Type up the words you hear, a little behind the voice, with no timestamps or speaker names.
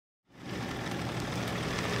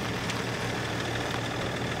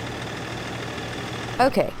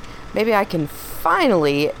Okay, maybe I can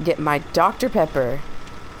finally get my Dr. Pepper.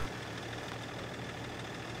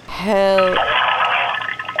 Hell...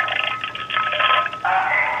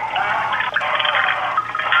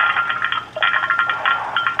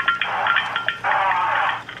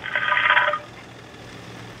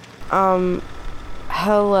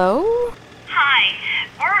 Hello? Hi,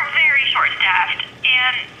 we're very short-staffed,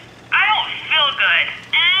 and I don't feel good.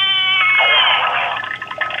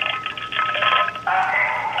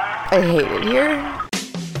 I hate it here.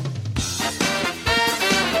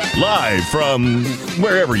 Live from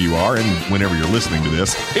wherever you are and whenever you're listening to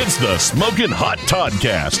this, it's the Smokin Hot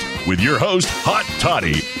Toddcast with your host, Hot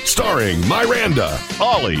Toddy, starring Miranda,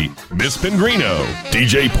 Ollie, Miss Pingrino,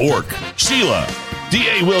 DJ Pork, Sheila,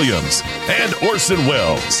 D.A. Williams, and Orson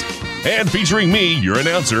Welles. And featuring me, your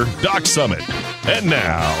announcer, Doc Summit. And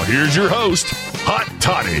now, here's your host, Hot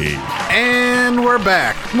Toddy. And we're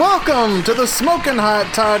back. Welcome to the Smokin Hot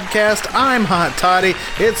Toddcast. I'm Hot Toddy.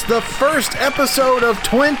 It's the first episode of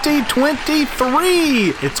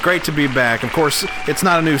 2023. It's great to be back. Of course, it's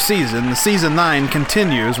not a new season. The season 9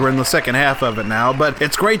 continues. We're in the second half of it now, but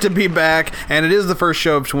it's great to be back, and it is the first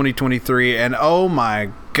show of 2023, and oh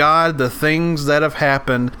my God, the things that have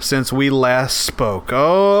happened since we last spoke.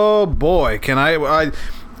 Oh boy, can I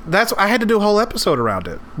had to do a whole episode around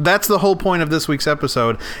it. That's the whole point of this week's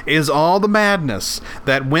episode, is all the madness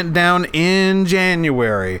that went down in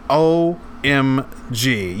January.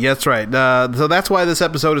 OMG. That's right. So that's why this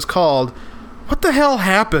episode is called What the Hell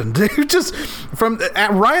Happened? Just from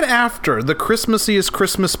right after the Christmassiest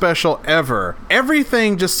Christmas special ever,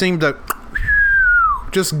 everything just seemed to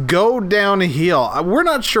just go downhill. We're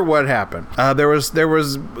not sure what happened. There's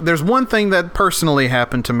one thing that personally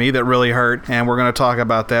happened to me that really hurt, and we're going to talk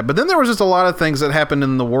about that. But then there was just a lot of things that happened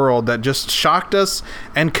in the world that just shocked us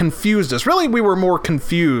and confused us. Really, we were more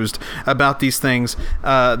confused about these things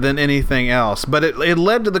than anything else. But it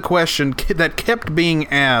led to the question that kept being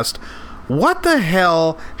asked: what the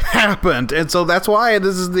hell happened? And so that's why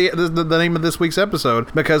this is the name of this week's episode,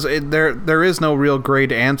 because there is no real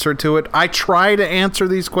great answer to it. I try to answer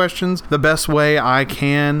these questions the best way I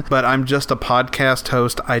can, but I'm just a podcast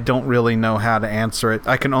host. I don't really know how to answer it.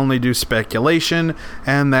 I can only do speculation,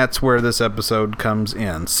 and that's where this episode comes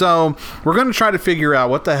in. So we're going to try to figure out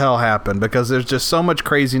what the hell happened, because there's just so much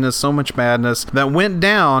craziness, so much madness that went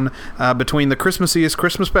down between the Christmassiest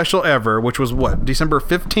Christmas special ever, which was what, December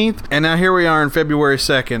 15th? And now here we are on February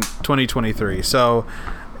 2nd, 2023. So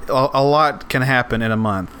a lot can happen in a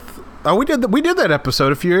month. Oh, we did that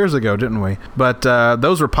episode a few years ago, didn't we? But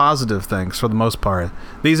those were positive things for the most part.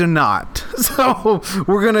 These are not. So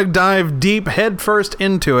we're going to dive deep headfirst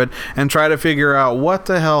into it and try to figure out what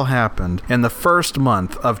the hell happened in the first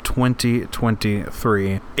month of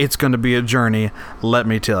 2023. It's going to be a journey, let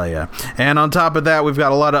me tell you. And on top of that, we've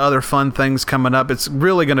got a lot of other fun things coming up. It's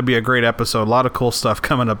really going to be a great episode. A lot of cool stuff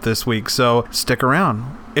coming up this week. So stick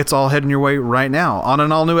around. It's all heading your way right now on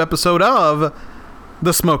an all-new episode of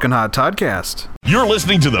the Smokin Hot Toddcast. You're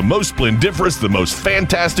listening to the most splendiferous, the most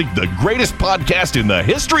fantastic, the greatest podcast in the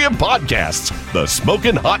history of podcasts, the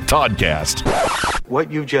Smokin Hot Toddcast.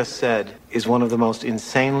 What you just said is one of the most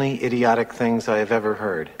insanely idiotic things I have ever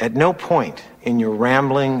heard. At no point in your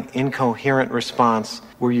rambling, incoherent response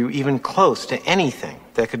were you even close to anything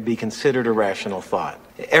that could be considered a rational thought.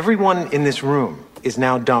 Everyone in this room is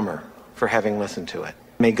now dumber for having listened to it.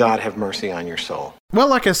 May God have mercy on your soul. Well,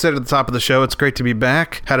 like I said at the top of the show, it's great to be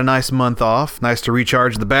back. Had a nice month off. Nice to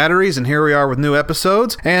recharge the batteries, and here we are with new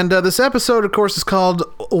episodes. And this episode, of course, is called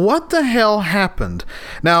What the Hell Happened?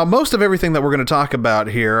 Now, most of everything that we're going to talk about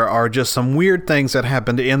here are just some weird things that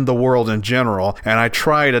happened in the world in general, and I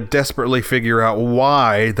try to desperately figure out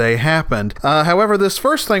why they happened. However, this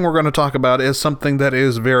first thing we're going to talk about is something that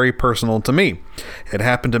is very personal to me. It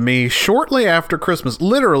happened to me shortly after Christmas,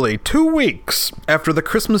 literally 2 weeks after the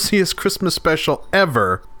Christmassiest Christmas special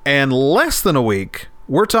ever, and less than a week,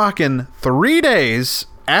 we're talking 3 days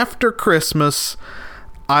after Christmas,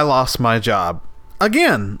 I lost my job.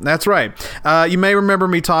 Again, that's right. You may remember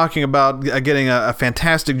me talking about getting a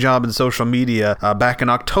fantastic job in social media back in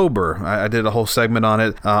October. I did a whole segment on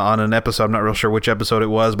it on an episode. I'm not real sure which episode it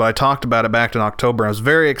was, but I talked about it back in October. I was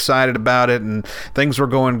very excited about it, and things were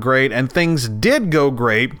going great, and things did go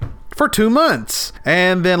great for 2 months.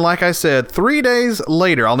 And then, like I said, 3 days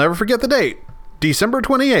later, I'll never forget the date, December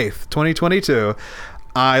 28th, 2022,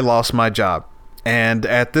 I lost my job. And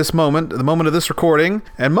at this moment, the moment of this recording,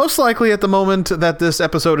 and most likely at the moment that this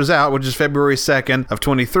episode is out, which is February 2nd of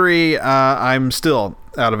 23, I'm still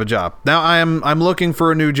out of a job. Now I'm looking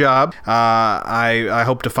for a new job. I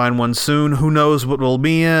hope to find one soon. Who knows what we'll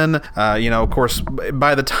be in? Of course,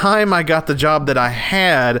 by the time I got the job that I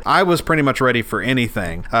had, I was pretty much ready for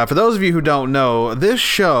anything. For those of you who don't know, this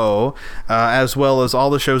show, as well as all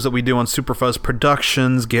the shows that we do on Superfuzz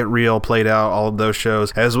Productions, Get Real, Played Out, all of those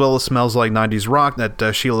shows, as well as Smells Like 90s Rock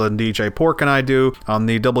that Sheila and DJ Pork and I do on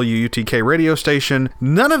the WUTK radio station,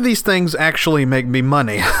 none of these things actually make me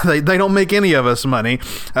money. They don't make any of us money.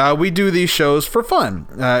 We do these shows for fun,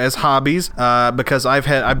 as hobbies, because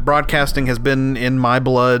broadcasting has been in my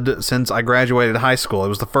blood since I graduated high school. It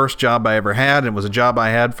was the first job I ever had. It was a job I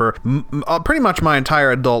had for pretty much my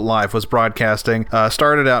entire adult life was broadcasting.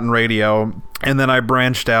 Started out in radio, and then I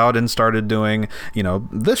branched out and started doing,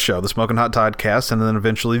 this show, the Smokin Hot Toddcast, and then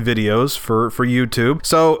eventually videos for YouTube.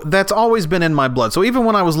 So that's always been in my blood. So even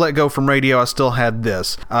when I was let go from radio, I still had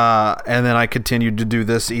this. And then I continued to do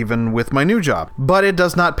this even with my new job. But it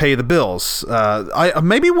does not pay the bills.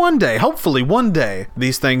 Maybe one day, hopefully one day,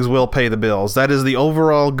 these things will pay the bills. That is the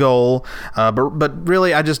overall goal. But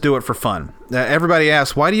really, I just do it for fun. Everybody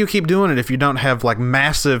asks, why do you keep doing it if you don't have like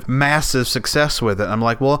massive success with it? I'm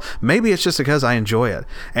like, well, maybe it's just because I enjoy it.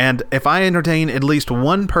 And if I entertain at least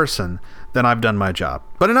one person, then I've done my job.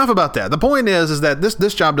 But enough about that. The point is that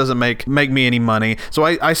this job doesn't make me any money. So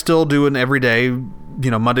I still do an everyday,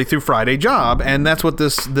 Monday through Friday job, and that's what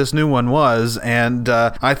this new one was. And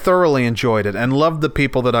I thoroughly enjoyed it and loved the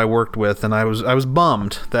people that I worked with. And I was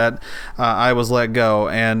bummed that I was let go.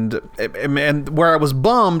 And where I was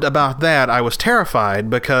bummed about that, I was terrified,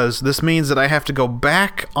 because this means that I have to go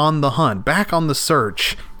back on the hunt, back on the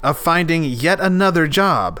search of finding yet another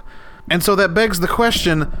job. And so that begs the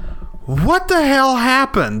question, what the hell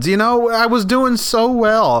happened? I was doing so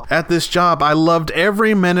well at this job. I loved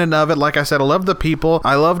every minute of it. Like I said, I loved the people.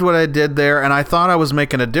 I loved what I did there, and I thought I was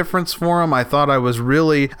making a difference for them. I thought I was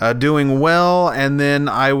really doing well, and then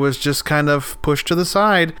I was just kind of pushed to the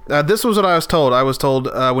side. This was what I was told. I was told,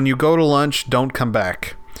 when you go to lunch, don't come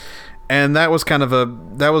back. And that was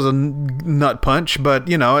a nut punch,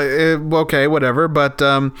 but okay, whatever. But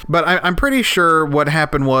I'm pretty sure what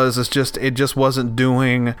happened was it just wasn't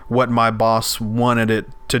doing what my boss wanted it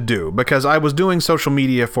to do, because I was doing social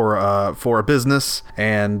media for a business,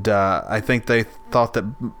 and I think they thought that,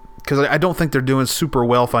 because I don't think they're doing super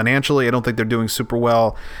well financially. I don't think they're doing super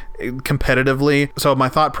well competitively. So my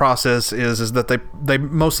thought process is that they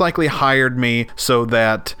most likely hired me so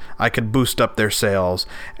that I could boost up their sales.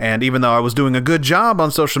 And even though I was doing a good job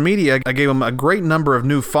on social media, I gave them a great number of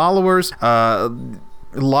new followers,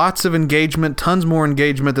 lots of engagement, tons more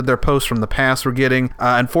engagement than their posts from the past were getting.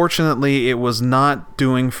 Unfortunately, it was not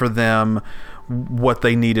doing for them what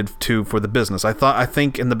they needed to for the business. I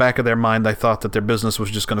think in the back of their mind, they thought that their business was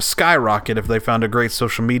just going to skyrocket if they found a great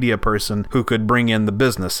social media person who could bring in the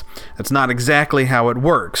business. It's not exactly how it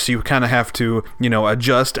works. You kind of have to,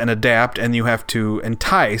 adjust and adapt, and you have to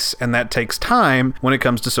entice, and that takes time when it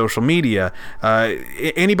comes to social media.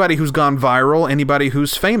 Anybody who's gone viral, anybody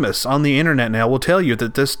who's famous on the internet now will tell you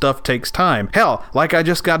that this stuff takes time. Hell, like I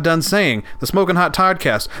just got done saying, the Smokin Hot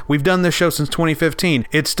Toddcast, we've done this show since 2015.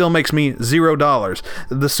 It still makes me $0.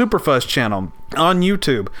 The Superfuzz channel on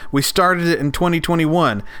YouTube, we started it in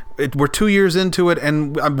 2021. We're 2 years into it,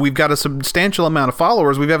 and we've got a substantial amount of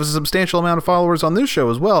followers. We have a substantial amount of followers on this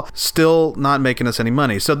show as well. Still not making us any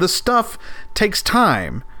money. So this stuff takes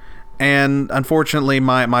time. And unfortunately,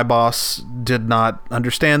 my boss did not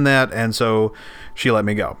understand that, and so she let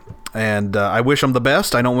me go. And I wish them the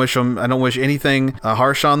best. I don't wish anything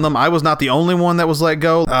harsh on them. I was not the only one that was let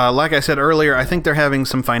go. Like I said earlier, I think they're having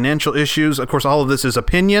some financial issues. Of course, all of this is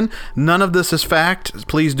opinion. None of this is fact.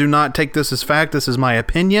 Please do not take this as fact. This is my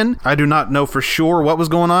opinion. I do not know for sure what was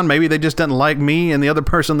going on. Maybe they just didn't like me and the other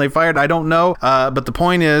person they fired. I don't know. But the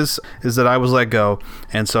point is that I was let go,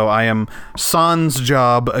 and so I am sans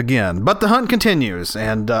job again. But the hunt continues,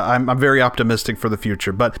 and I'm very optimistic for the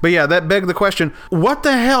future. But yeah, that begged the question: what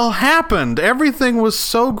the hell happened? Everything was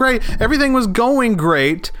so great. Everything was going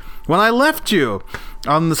great when I left you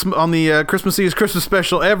on the Christmas Eve's Christmas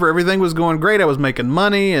special ever. Everything was going great. I was making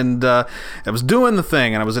money, and I was doing the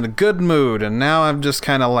thing, and I was in a good mood. And now I'm just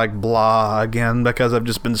kind of like blah again, because I've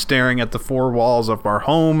just been staring at the four walls of our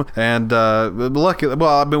home. And luckily,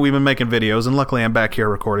 we've been making videos, and luckily I'm back here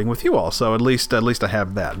recording with you all. So at least I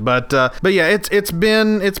have that. But yeah, it's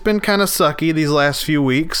been kind of sucky these last few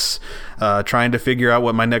weeks. Trying to figure out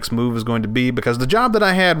what my next move is going to be, because the job that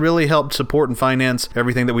I had really helped support and finance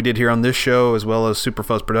everything that we did here on this show, as well as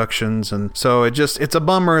Superfuzz Productions. And so it's a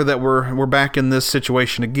bummer that we're back in this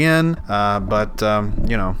situation again. But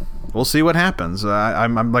we'll see what happens.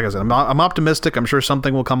 I'm like I said, I'm optimistic. I'm sure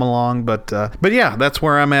something will come along, but yeah, that's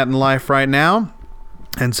where I'm at in life right now.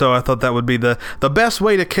 And so I thought that would be the best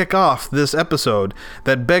way to kick off this episode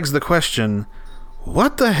that begs the question,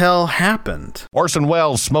 what the hell happened? Orson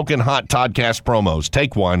Welles, Smokin Hot Toddcast promos.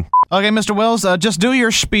 Take one. Okay, Mr. Welles, just do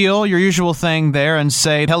your spiel, your usual thing there, and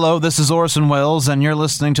say, hello, this is Orson Welles, and you're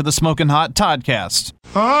listening to the Smokin Hot Toddcast.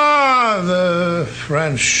 Ah, the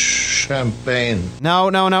French champagne.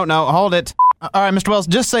 No, hold it. All right, Mr. Welles,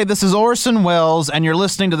 just say this is Orson Welles, and you're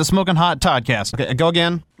listening to the Smokin Hot Toddcast. Okay, go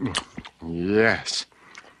again. Yes.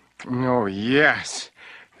 Oh, yes.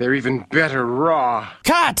 They're even better raw.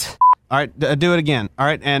 Cut! All right, do it again. All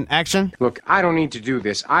right, and action. Look, I don't need to do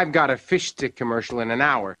this. I've got a fish stick commercial in an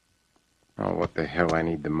hour. Oh, what the hell? I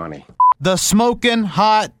need the money. The Smokin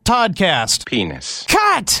Hot Toddcast. Penis.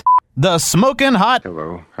 Cut! The Smokin Hot...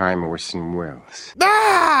 Hello, I'm Orson Welles.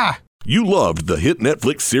 Ah! You loved the hit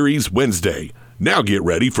Netflix series Wednesday. Now get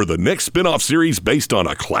ready for the next spin-off series based on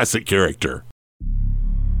a classic character.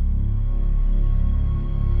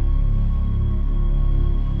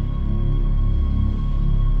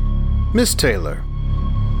 Miss Taylor,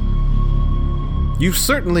 you've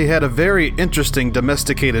certainly had a very interesting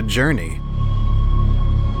domesticated journey.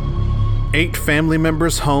 8 family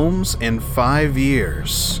members' homes in 5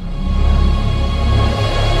 years.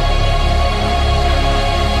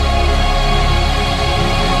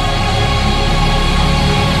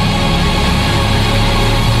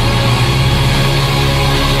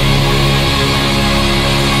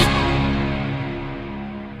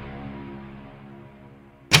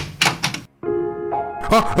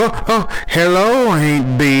 Oh, hello,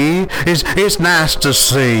 Aunt B. It's nice to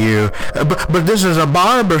see you. But this is a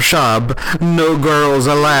barber shop. No girls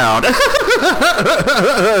allowed.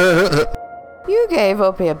 You gave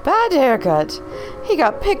Opie a bad haircut. He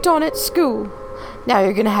got picked on at school. Now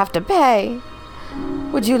you're gonna have to pay.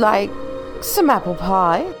 Would you like some apple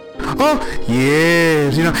pie? Oh,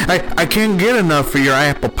 yes. You know, I can't get enough for your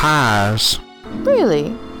apple pies.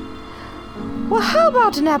 Really? Well, how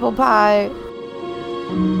about an apple pie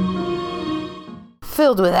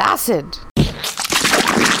filled with acid?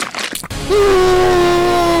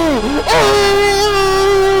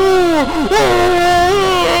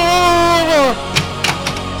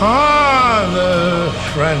 Ah, the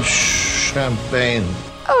French champagne.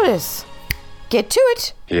 Otis, get to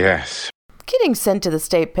it. Yes. Getting sent to the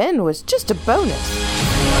state pen was just a bonus.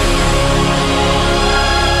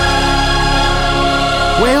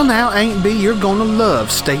 Well, now, Aunt B, you're gonna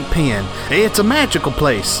love State Pen. It's a magical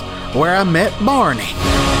place where I met Barney.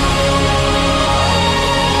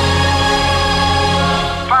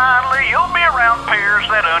 Finally, you'll be around peers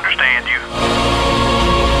that understand you.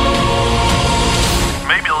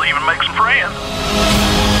 Maybe you'll even make some friends.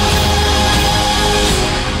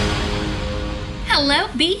 Hello,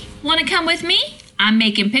 B. Want to come with me? I'm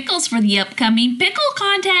making pickles for the upcoming pickle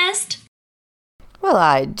contest. Well,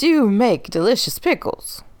 I do make delicious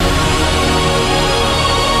pickles.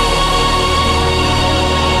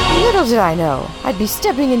 Little did I know, I'd be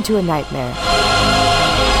stepping into a nightmare.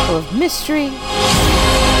 Full of mystery,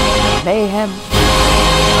 mayhem,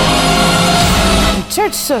 and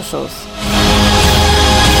church socials.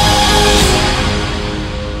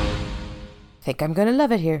 Think I'm gonna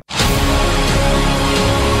love it here.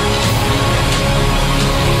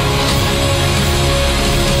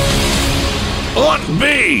 Aunt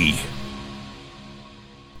B!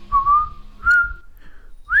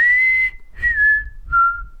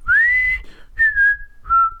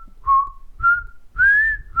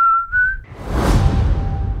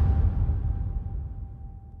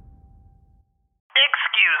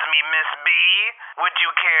 Excuse me, Miss B. Would you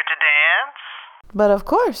care to dance? But of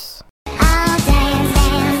course. I'll dance,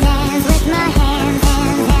 dance, dance with my hands,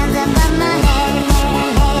 hands, hands above my head,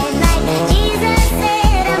 head, head. Like Jesus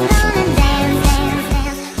said, I'm gonna dance, dance,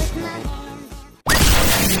 dance with my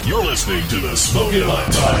hands. You're listening to the Smokin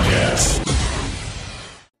Hot Toddcast.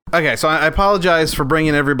 Okay, so I apologize for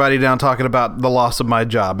bringing everybody down talking about the loss of my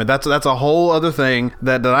job. And that's a whole other thing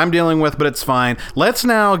that I'm dealing with, but it's fine. Let's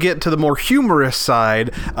now get to the more humorous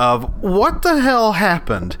side of what the hell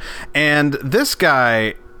happened. And this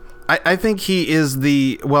guy, I think he is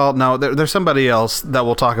there's somebody else that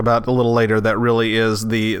we'll talk about a little later that really is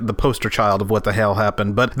the poster child of what the hell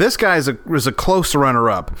happened. But this guy is a close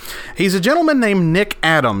runner-up. He's a gentleman named Nick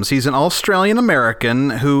Adams. He's an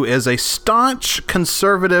Australian-American who is a staunch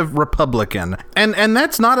conservative Republican. And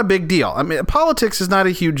that's not a big deal. I mean, politics is not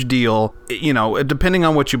a huge deal, you know, depending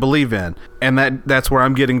on what you believe in. And that's where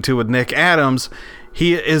I'm getting to with Nick Adams.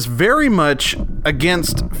 he is very much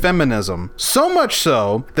against feminism. So much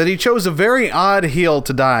so that he chose a very odd hill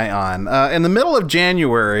to die on. In the middle of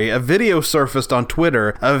January, a video surfaced on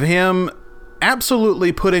Twitter of him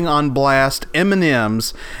absolutely putting on blast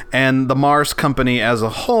M&M's and the Mars Company as a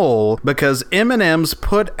whole, because M&M's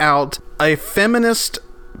put out a feminist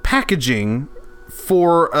packaging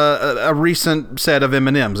for a recent set of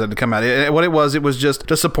M&Ms that had come out. What it was just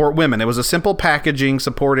to support women. It was a simple packaging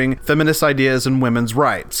supporting feminist ideas and women's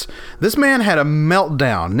rights. This man had a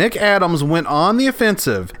meltdown. Nick Adams went on the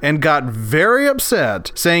offensive and got very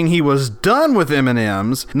upset, saying he was done with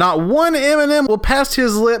M&Ms. Not one M&M will pass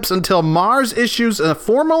his lips until Mars issues a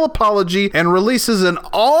formal apology and releases an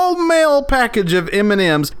all-male package of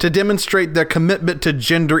M&Ms to demonstrate their commitment to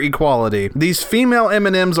gender equality. These female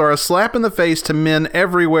M&Ms are a slap in the face to men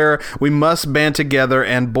everywhere. We must band together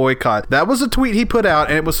and boycott. That was a tweet he put out,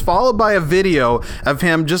 and it was followed by a video of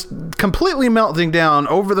him just completely melting down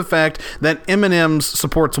over the fact that M&M's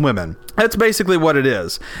supports women. That's basically what it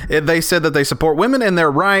is. They said that they support women and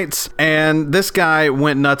their rights, and this guy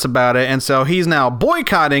went nuts about it, and so he's now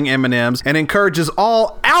boycotting M&M's and encourages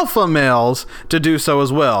all alpha males to do so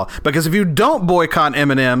as well. Because if you don't boycott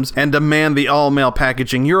M&M's and demand the all-male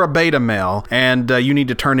packaging, you're a beta male, and you need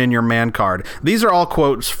to turn in your man card. These are all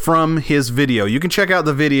quotes from his video. You can check out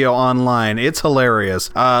the video online. It's hilarious.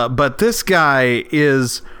 But this guy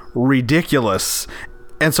is ridiculous.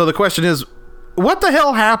 And so the question is, what the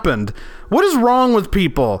hell happened? What is wrong with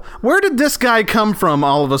people? Where did this guy come from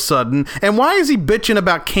all of a sudden? And why is he bitching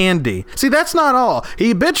about candy? See, that's not all.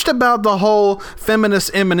 He bitched about the whole feminist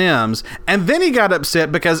M&Ms, and then he got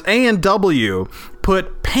upset because A&W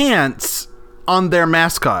put pants on their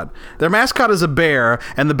mascot. Their mascot is a bear,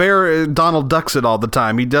 and the bear, Donald ducks it all the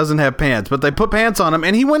time. He doesn't have pants, but they put pants on him,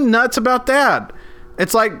 and he went nuts about that.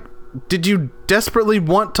 It's like, did you desperately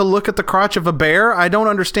want to look at the crotch of a bear? I don't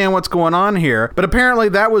understand what's going on here, but apparently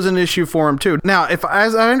that was an issue for him too. Now, if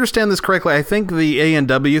as I understand this correctly, I think the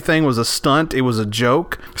A&W thing was a stunt. It was a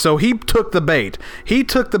joke. So he took the bait. He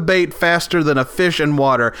took the bait faster than a fish in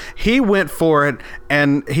water. He went for it,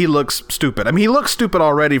 and he looks stupid. I mean, he looks stupid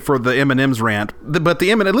already for the M&M's rant, but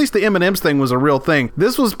at least the M&M's thing was a real thing.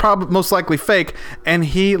 This was probably most likely fake, and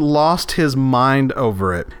he lost his mind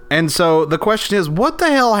over it. And so the question is, what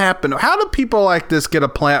the hell happened? How do people like this get a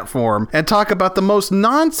platform and talk about the most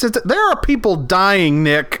nonsense? There are people dying,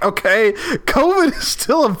 Nick, okay? COVID is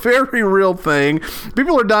still a very real thing.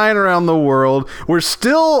 People are dying around the world. We're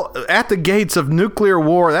still at the gates of nuclear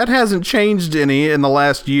war. That hasn't changed any in the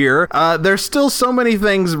last year. There's still so many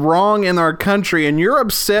things wrong in our country, and you're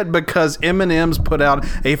upset because M&M's put out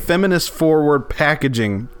a feminist forward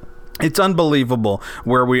packaging. It's unbelievable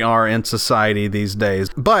where we are in society these days.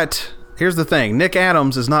 But here's the thing. Nick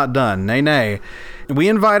Adams is not done. Nay. We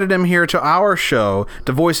invited him here to our show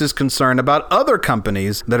to voice his concern about other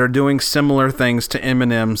companies that are doing similar things to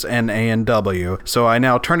M&M's and A&W. So I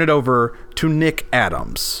now turn it over to Nick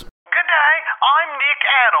Adams. Good day, I'm Nick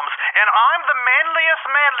Adams, and I'm the manliest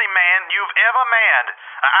manly man you've ever met.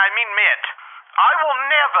 I will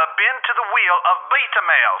never bend to the will of beta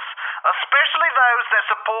males, especially those that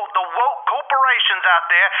support the woke corporations out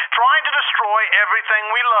there trying to destroy everything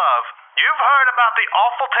we love. You've heard about the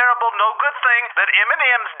awful, terrible, no good thing that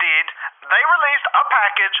M&M's did. They released a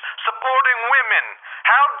package supporting women.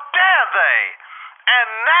 How dare they? And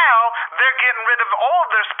now they're getting rid of all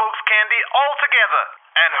of their spokes candy altogether.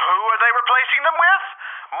 And who are they replacing them with?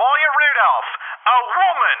 Maya Rudolph, a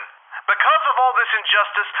woman. Because of all this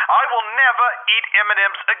injustice, I will never eat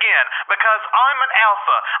M&M's again, because I'm an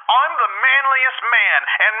alpha. I'm the manliest man,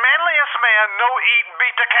 and manliest man no eat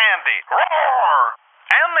beta candy. Roar!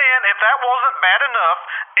 And then, if that wasn't bad enough,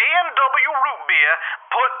 A&W Root Beer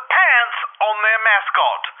put pants on their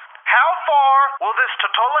mascot. How far will this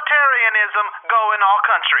totalitarianism go in our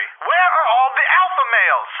country? Where are all the alpha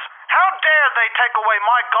males? How dare they take away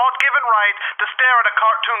my God-given right to stare at a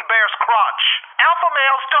cartoon bear's crotch? Alpha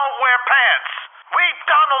males don't wear pants. We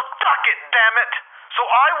Donald Duck it, damn it. So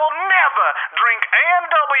I will never drink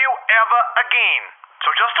A&W ever again. So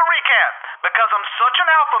just to recap, because I'm such an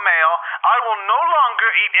alpha male, I will no longer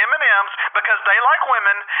eat M&M's because they like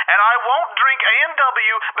women, and I won't drink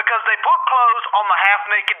A&W because they put clothes on the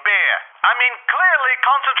half-naked bear. I mean, clearly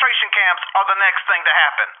concentration camps are the next thing to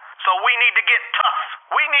happen. So we need to get tough.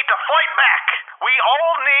 We need to fight back. We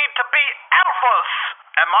all need to be alphas.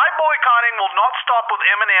 And my boycotting will not stop with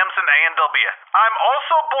M&M's and A&W. I'm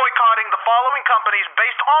also boycotting the following companies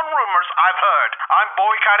based on rumors I've heard. I'm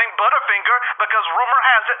boycotting Butterfinger because rumor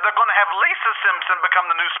has it they're going to have Lisa Simpson become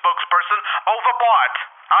the new spokesperson over Bart.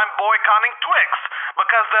 I'm boycotting Twix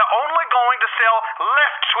because they're only going to sell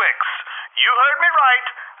left Twix. You heard me right,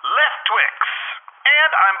 left Twix.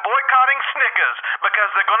 And I'm boycotting Snickers because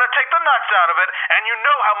they're going to take the nuts out of it, and you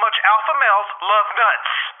know how much alpha males love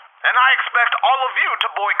nuts. And I expect all of you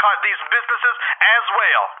to boycott these businesses as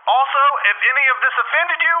well. Also, if any of this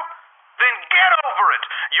offended you, then get over it.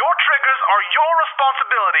 Your triggers are your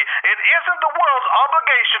responsibility. It isn't the world's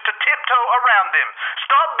obligation to tiptoe around them.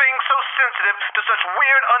 Stop being so sensitive to such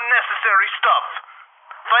weird, unnecessary stuff.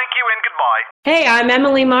 Thank you and goodbye. Hey, I'm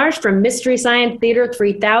Emily Marsh from Mystery Science Theater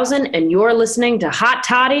 3000, and you're listening to Hot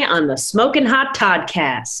Toddy on the Smokin Hot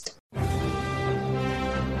Toddcast.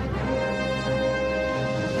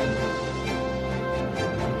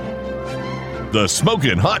 The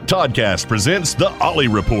Smokin Hot Toddcast presents the Ollie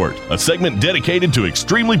Report, a segment dedicated to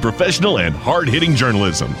extremely professional and hard-hitting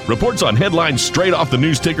journalism. Reports on headlines straight off the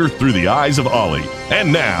news ticker through the eyes of Ollie.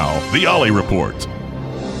 And now, the Ollie Report.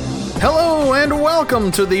 Hello and welcome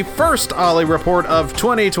to the first Ollie Report of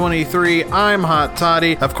 2023. I'm Hot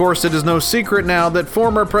Toddy. Of course, it is no secret now that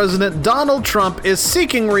former President Donald Trump is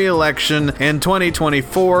seeking re-election in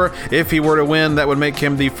 2024. If he were to win, that would make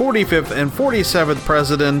him the 45th and 47th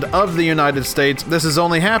President of the United States. This has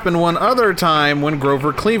only happened one other time when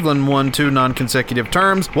Grover Cleveland won 2 non-consecutive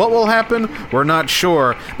terms. What will happen? We're not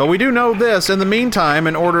sure. But we do know this. In the meantime,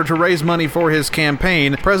 in order to raise money for his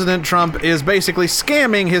campaign, President Trump is basically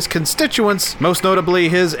scamming his constituents, most notably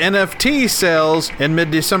his NFT sales in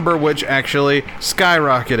mid-December, which actually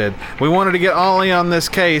skyrocketed. We wanted to get Ollie on this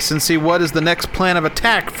case and see what is the next plan of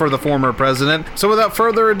attack for the former president. So without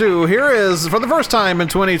further ado, here is, for the first time in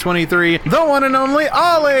 2023, the one and only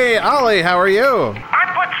Ollie. Ollie, how are you? I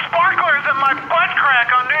put sparklers in my butt crack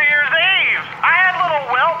on New Year's Eve. I had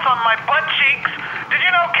little welts on my butt cheeks. Did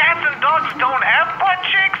you know cats and dogs don't have butt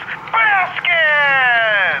cheeks?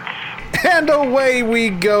 Baskets! And away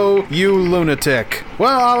we go, you lunatic.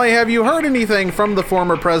 Well, Ollie, have you heard anything from the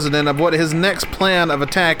former president of what his next plan of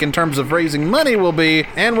attack in terms of raising money will be,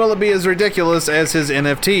 and will it be as ridiculous as his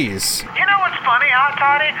NFTs? You know what's funny, Hot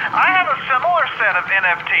Toddy? I have a similar set of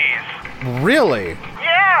NFTs. Really?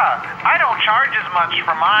 Yeah, I don't charge as much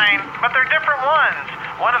for mine, but they're different ones.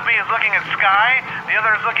 One of me is looking at sky, the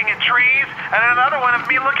other is looking at trees, and another one of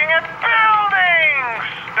me looking at buildings.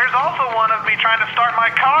 There's also one of me trying to start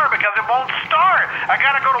my car because it won't start. I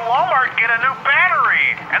gotta go to Walmart and get a new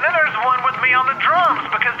battery. And then there's one with me on the drums,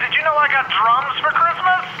 because did you know I got drums for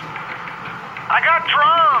Christmas? I got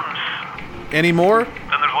drums. Any more?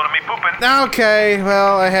 Then there's one of me pooping. Okay,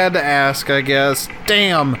 well, I had to ask, I guess.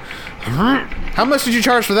 Damn. How much did you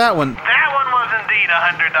charge for that one? That one was indeed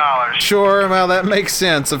 $100. Sure, well, that makes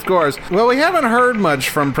sense, of course. Well, we haven't heard much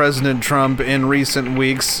from President Trump in recent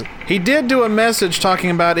weeks. He did do a message talking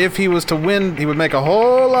about if he was to win, he would make a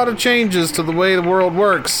whole lot of changes to the way the world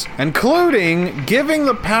works, including giving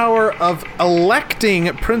the power of electing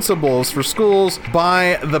principals for schools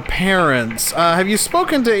by the parents. Have you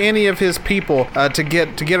spoken to any of his people to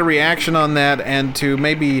get a reaction on that and to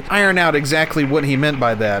maybe iron out exactly what he meant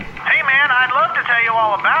by that? Hey man, I'd love to tell you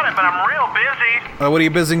all about it, but I'm real busy. What are you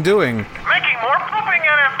busy doing? Making more pooping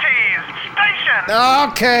NFTs. Station.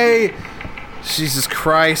 Okay. Jesus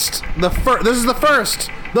Christ. This is the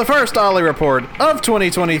first Ollie Report of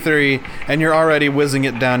 2023, and you're already whizzing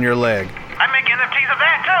it down your leg. I make NFTs of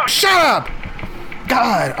that too. Shut up!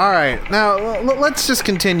 God. All right. Now, let's just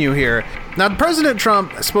continue here. Now, President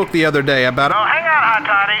Trump spoke the other day about... Oh, hang on, Hot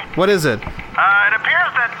Toddy. What is it? It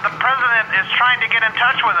appears that the president is trying to get in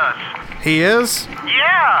touch with us. He is?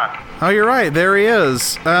 Yeah. Oh, you're right. There he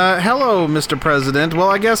is. Hello, Mr. President. Well,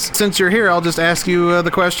 I guess since you're here, I'll just ask you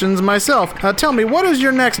the questions myself. Tell me, what is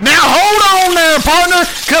your next... Now hold on there, partner,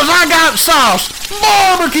 cause I got sauce.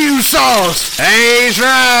 Barbecue sauce. That's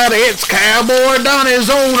right, it's Cowboy Donnie's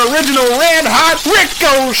own original red hot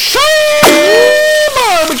Ricochet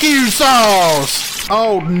barbecue sauce.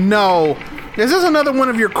 Oh, no. Is this another one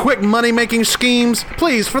of your quick money-making schemes?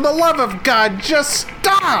 Please, for the love of God, just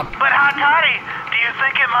stop! But Hot Toddy, do you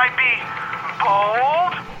think it might be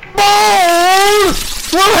bold? Bold?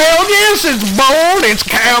 Well, hell yes, it's bold. It's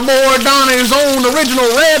Cowboy Donnie's own original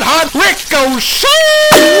red hot Ricochet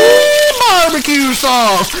barbecue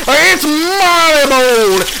sauce. It's mighty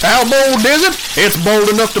bold. How bold is it? It's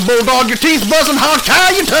bold enough to bulldog your teeth, buzz, and hog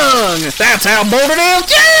tie your tongue. That's how bold it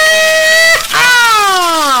is. Yeah!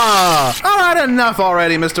 All right, Enough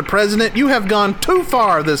already, Mr. President. You have gone too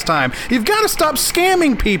far this time. You've got to stop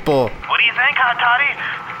scamming people. What do you think, Hot Toddy?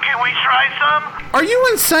 Can we try some? Are you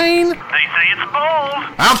insane? They say it's bold.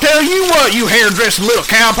 I'll tell you what, you hairdressing little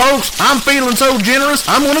cowpokes. I'm feeling so generous,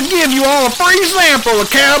 I'm gonna give you all a free sample of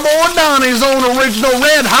Cowboy Donnie's own original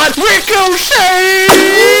Red Hot Ricochet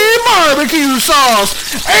barbecue sauce.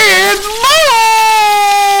 And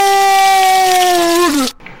bold!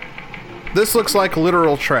 This looks like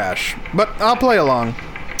literal trash, but I'll play along.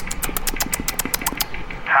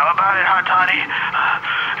 How about it, Hot Toddy?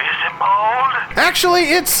 Is it bold? Actually,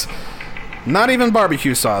 it's not even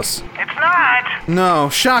barbecue sauce. It's not. No,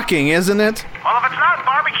 shocking, isn't it? Well, if it's not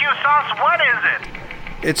barbecue sauce, what is it?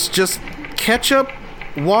 It's just ketchup,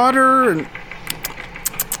 water,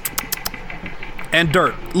 and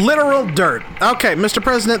dirt. Literal dirt. Okay, Mr.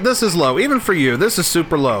 President, this is low. Even for you, this is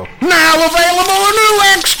super low. Now available a new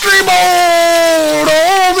extra bold!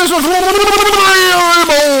 Oh, this is really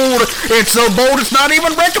bold! It's so bold it's not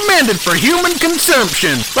even recommended for human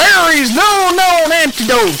consumption. There is no known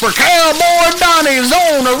antidote for Cowboy Donnie's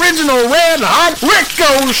own original Red Hot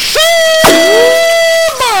Ricochet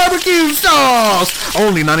barbecue sauce!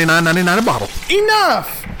 Only $99.99 a bottle.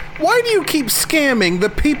 Enough! Why do you keep scamming the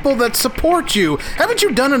people that support you? Haven't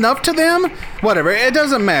you done enough to them? Whatever, it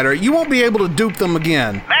doesn't matter. You won't be able to dupe them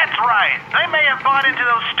again. That's right. They may have bought into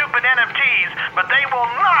those stupid NFTs, but they will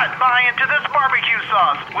not buy into this barbecue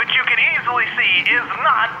sauce, which you can easily see is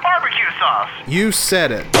not barbecue sauce. You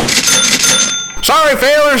said it. Sorry,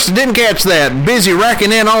 fellas, didn't catch that. Busy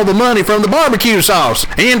racking in all the money from the barbecue sauce.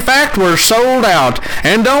 In fact, we're sold out.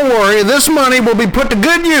 And don't worry, this money will be put to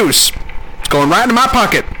good use. It's going right into my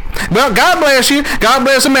pocket. Well, God bless you, God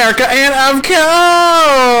bless America, and of course,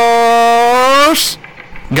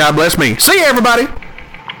 God bless me. See you, everybody. You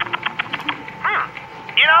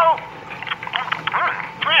know,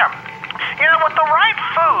 with the right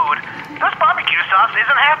food, this barbecue sauce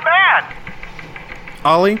isn't half bad.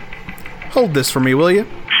 Ollie, hold this for me, will you?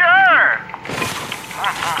 Sure.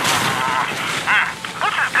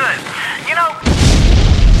 This is good. You know...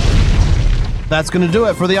 That's going to do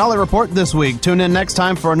it for the Ollie Report this week. Tune in next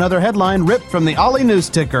time for another headline ripped from the Ollie News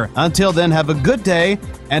Ticker. Until then, have a good day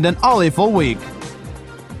and an Ollie-ful week.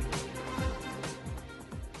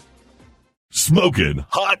 Smokin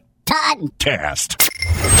Hot Toddcast.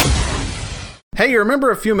 Hey, you remember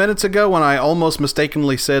a few minutes ago when I almost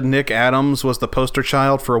mistakenly said Nick Adams was the poster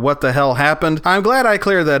child for What the Hell Happened? I'm glad I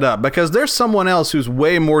cleared that up, because there's someone else who's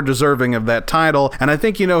way more deserving of that title, and I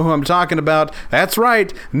think you know who I'm talking about. That's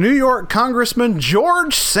right, New York Congressman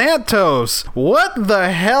George Santos. What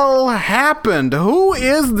the hell happened? Who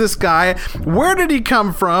is this guy? Where did he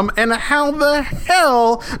come from? And how the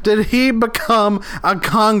hell did he become a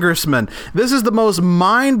congressman? This is the most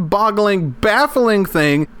mind-boggling, baffling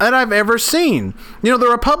thing that I've ever seen. You know, the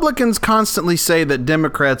Republicans constantly say that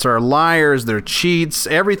Democrats are liars, they're cheats,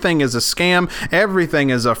 everything is a scam,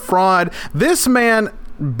 everything is a fraud. This man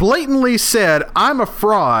blatantly said, I'm a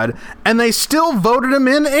fraud, and they still voted him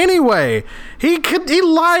in anyway. He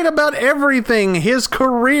lied about everything, his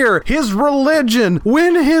career, his religion,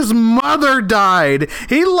 when his mother died.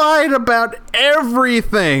 He lied about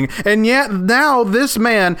everything, and yet now this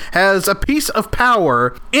man has a piece of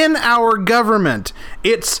power in our government.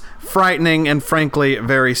 It's frightening and frankly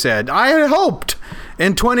very sad. I had hoped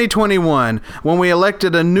in 2021, when we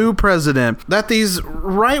elected a new president, that these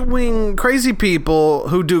right-wing crazy people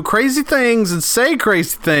who do crazy things and say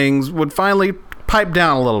crazy things would finally pipe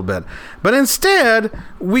down a little bit. But instead,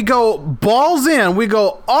 we go balls in, we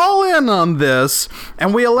go all in on this,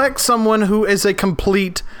 and we elect someone who is a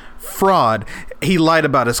complete fraud. He lied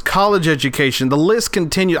about his college education. The list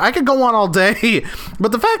continues. I could go on all day,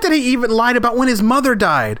 but the fact that he even lied about when his mother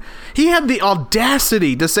died. He had the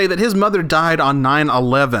audacity to say that his mother died on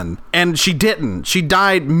 9/11, and she didn't. She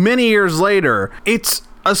died many years later. It's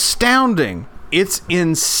astounding. It's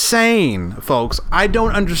insane, folks. I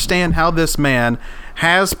don't understand how this man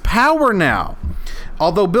has power now.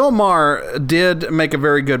 Although Bill Maher did make a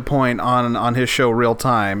very good point on his show Real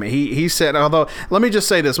Time. He said, although, let me just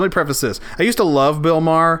say this, let me preface this. I used to love Bill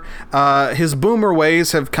Maher. His boomer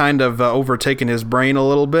ways have kind of overtaken his brain a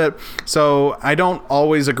little bit, so I don't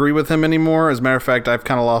always agree with him anymore. As a matter of fact, I've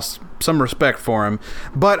kind of lost some respect for him.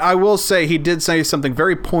 But I will say he did say something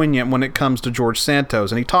very poignant when it comes to George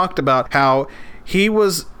Santos, and he talked about how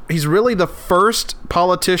he's really the first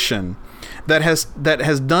politician that has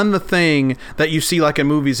done the thing that you see like in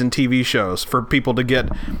movies and TV shows for people to get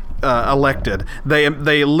elected.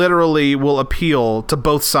 They literally will appeal to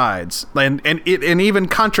both sides and even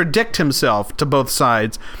contradict himself to both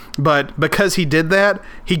sides But because he did that,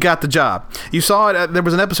 he got the job. You saw it. There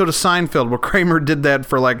was an episode of Seinfeld where Kramer did that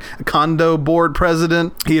for like a condo board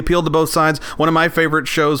president. He appealed to both sides. One of my favorite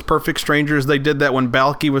shows, Perfect Strangers, they did that when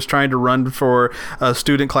Balky was trying to run for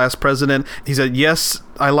student class president. He said, yes,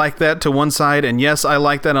 I like that to one side, and yes, I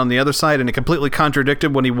like that on the other side, and it completely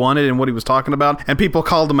contradicted what he wanted and what he was talking about, and people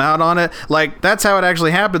called him out on it. Like, that's how it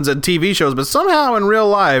actually happens in TV shows, but somehow in real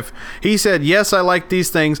life, he said, yes, I like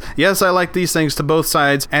these things, yes, I like these things to both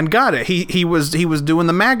sides, and got it. He was doing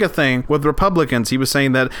the MAGA thing with Republicans. He was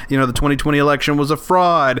saying that, the 2020 election was a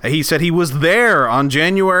fraud. He said he was there on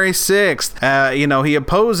January 6th. He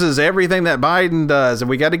opposes everything that Biden does, and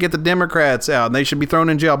we got to get the Democrats out, and they should be thrown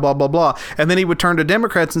in jail, blah, blah, blah. And then he would turn to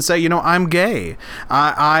Democrats and say, I'm gay.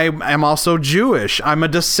 I am also Jewish. I'm a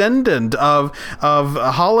descendant of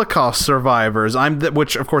Holocaust survivors.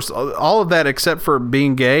 Which, of course, all of that except for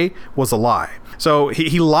being gay was a lie. So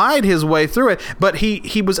he lied his way through it, but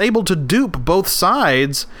he was able to dupe both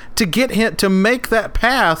sides to get him to make that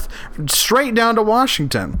path straight down to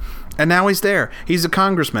Washington. And now he's there. He's a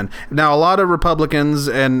congressman. Now, a lot of Republicans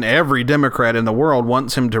and every Democrat in the world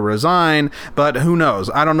wants him to resign, but who knows?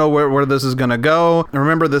 I don't know where this is going to go.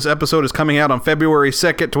 Remember, this episode is coming out on February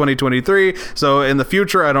 2nd, 2023. So in the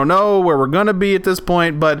future, I don't know where we're going to be at this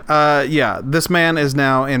point. But this man is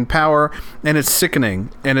now in power, and it's sickening,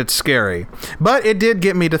 and it's scary. But it did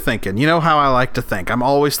get me to thinking. You know how I like to think. I'm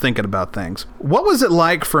always thinking about things. What was it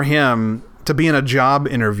like for him to be in a job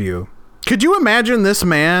interview? Could you imagine this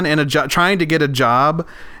man in trying to get a job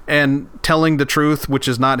and telling the truth, which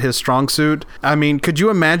is not his strong suit? I mean, could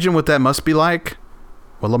you imagine what that must be like?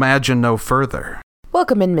 Well, imagine no further.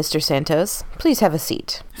 Welcome in, Mr. Santos. Please have a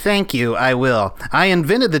seat. Thank you, I will. I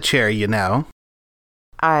invented the chair,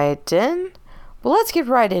 I did? Well, let's get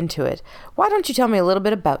right into it. Why don't you tell me a little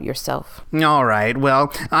bit about yourself? All right.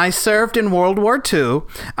 Well, I served in World War II.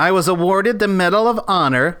 I was awarded the Medal of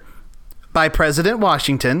Honor by President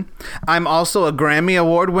Washington. I'm also a Grammy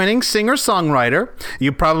Award-winning singer-songwriter.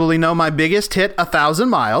 You probably know my biggest hit, 1,000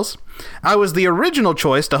 Miles. I was the original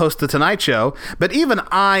choice to host The Tonight Show, but even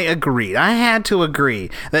I agreed. I had to agree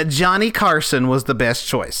that Johnny Carson was the best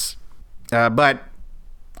choice. But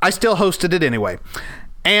I still hosted it anyway.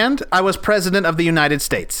 And I was President of the United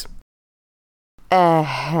States.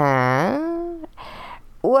 Uh-huh.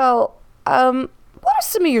 Well, what are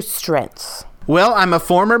some of your strengths? Well, I'm a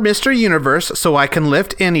former Mr. Universe, so I can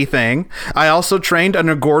lift anything. I also trained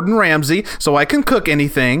under Gordon Ramsay, so I can cook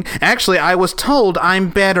anything. Actually, I was told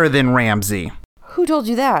I'm better than Ramsay. Who told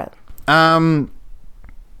you that? God?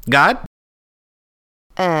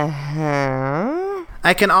 Uh-huh.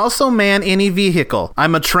 I can also man any vehicle.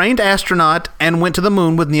 I'm a trained astronaut and went to the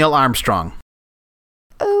moon with Neil Armstrong.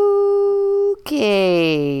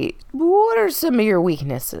 Okay. What are some of your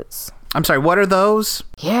weaknesses? I'm sorry, what are those?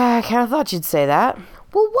 Yeah, I kind of thought you'd say that.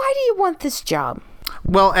 Well, why do you want this job?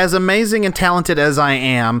 Well, as amazing and talented as I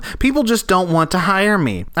am, people just don't want to hire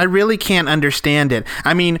me. I really can't understand it.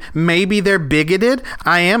 I mean, maybe they're bigoted.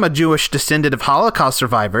 I am a Jewish descendant of Holocaust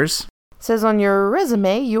survivors. It says on your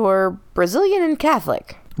resume you're Brazilian and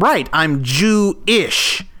Catholic. Right, I'm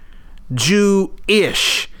Jewish.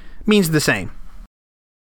 Jewish means the same.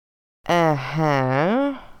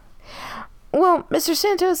 Uh-huh. Well, Mr.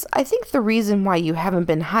 Santos, I think the reason why you haven't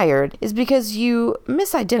been hired is because you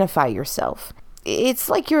misidentify yourself. It's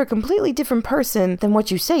like you're a completely different person than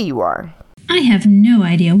what you say you are. I have no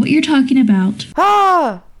idea what you're talking about.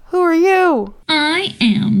 Ah! Who are you? I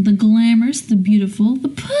am the glamorous, the beautiful, the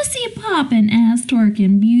pussy-poppin',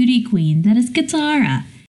 ass-twerking beauty queen that is Katara.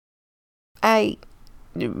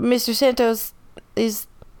 Mr. Santos, is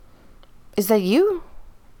that you?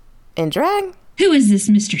 In drag? Who is this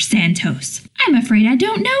Mr. Santos? I'm afraid I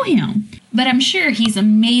don't know him. But I'm sure he's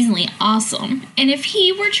amazingly awesome. And if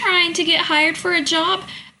he were trying to get hired for a job,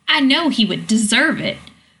 I know he would deserve it.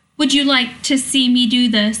 Would you like to see me do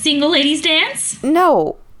the single ladies dance?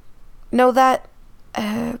 No,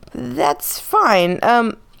 that's fine.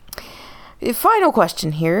 Final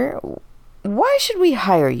question here. Why should we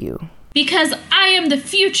hire you? Because I am the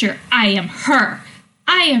future. I am her.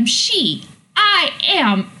 I am she. I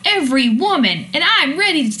am every woman, and I'm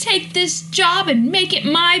ready to take this job and make it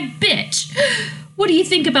my bitch. What do you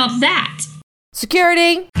think about that?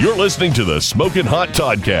 Security! You're listening to the Smokin Hot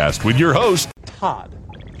Toddcast with your host, Todd.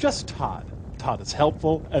 Just Todd. Todd is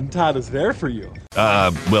helpful, and Todd is there for you.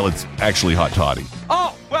 Well, it's actually Hot Toddy.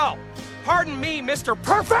 Oh, well, pardon me, Mr.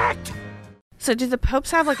 Perfect! So do the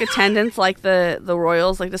popes have, like, attendants like the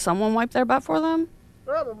royals? Like, does someone wipe their butt for them?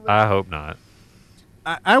 I hope not.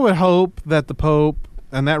 I would hope that the Pope,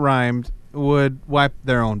 and that rhymed, would wipe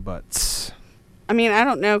their own butts. I mean, I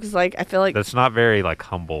don't know, because, like, I feel like... That's not very, like,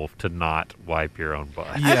 humble to not wipe your own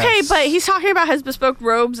butt. Yes. Okay, but he's talking about his bespoke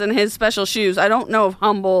robes and his special shoes. I don't know if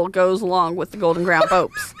humble goes along with the Golden Crown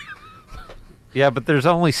popes. Yeah, but there's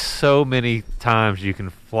only so many times you can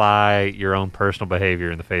fly your own personal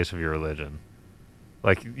behavior in the face of your religion.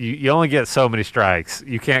 Like, you only get so many strikes.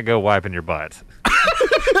 You can't go wiping your butt.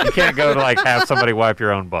 You can't go to, like, have somebody wipe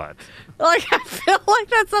your own butt. Like, I feel like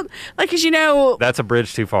that's like, because, you know... That's a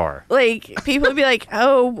bridge too far. Like, people would be like,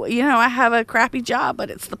 oh, you know, I have a crappy job,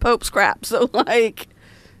 but it's the Pope's crap. So, like,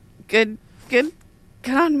 good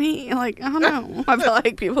on me. Like, I don't know. I feel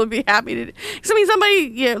like people would be happy to... Because, I mean,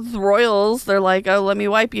 somebody, the royals, they're like, oh, let me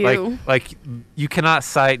wipe you. Like, you cannot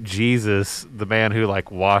cite Jesus, the man who,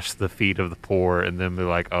 like, washed the feet of the poor, and then be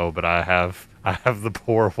like, oh, but I have the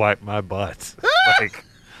poor wipe my butt.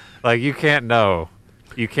 like, you can't know.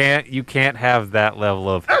 You can't have that level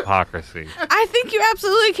of hypocrisy. I think you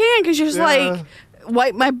absolutely can, because you're just like,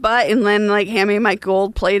 wipe my butt and then like hand me my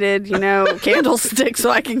gold-plated, candlestick so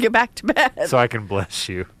I can get back to bed. So I can bless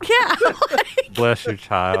you. Yeah. Bless your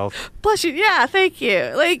child. Bless you. Yeah, thank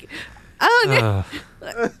you. Like, I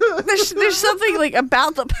don't there's something like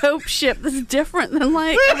about the Pope ship that's different than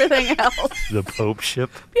like everything else. The Pope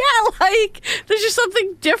ship? Yeah, like there's just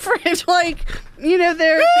something different. Like,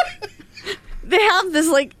 they have this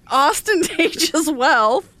like ostentatious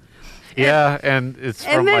wealth. Yeah, and it's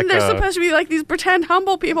and from then like they're supposed to be like these pretend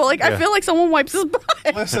humble people. Like I feel like someone wipes his butt.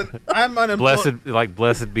 Listen, I'm unemployed.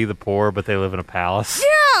 Blessed be the poor, but they live in a palace.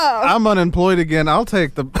 Yeah, I'm unemployed again. I'll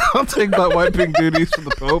take butt wiping duties for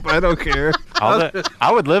the Pope. I don't care.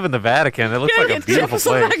 I would live in the Vatican. It looks like a beautiful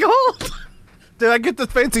place. Did I get the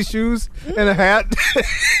fancy shoes and a hat? Do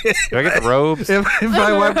I get the robes? If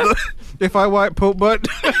I wipe Pope butt.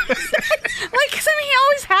 Like, 'cause I mean, he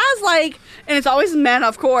always has like, and it's always men,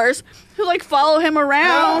 of course, who like follow him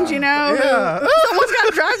around. Yeah. Someone's got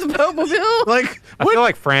to drive the Pope-mobile. Like, I feel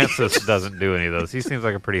like Francis doesn't do any of those. He seems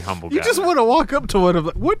like a pretty humble guy. You just want to walk up to one of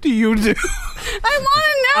them. What do you do? I want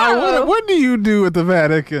to know. What do you do at the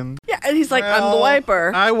Vatican? Yeah, and he's like, I'm the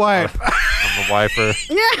wiper. I wipe. I'm the wiper.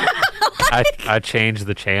 Yeah. I change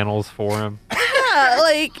the channels for him. Yeah,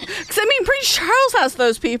 like, because I mean, Prince Charles has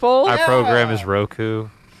those people. I program his Roku.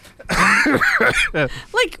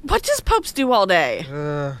 Like, what does popes do all day?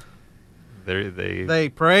 They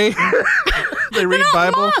pray. They read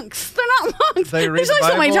Bible. Monks. They're not monks. They read There's like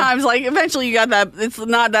so many Bible. times. Like, eventually you got that. It's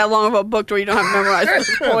not that long of a book to where you don't have to memorize at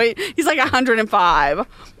this point. He's like 105.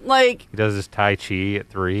 Like, he does his Tai Chi at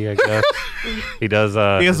 3, I guess. He does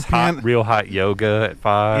real hot yoga at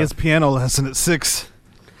 5. He has piano lesson at 6.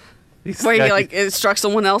 Where he like instructs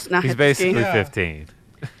someone else. Not he's basically 15.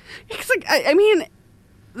 Because like I mean,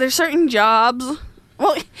 there's certain jobs.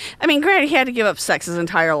 Well, I mean, granted, he had to give up sex his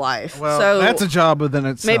entire life. Well, so that's a job within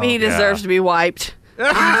itself. Maybe he deserves to be wiped.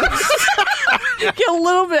 Get a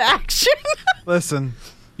little bit of action. Listen,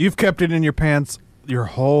 you've kept it in your pants your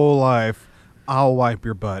whole life. I'll wipe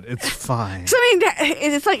your butt. It's fine. So I mean,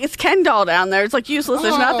 it's like it's Ken doll down there. It's like useless.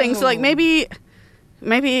 There's nothing. So like maybe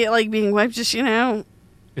like being wiped, just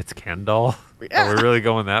It's Ken doll. Yeah. Are we really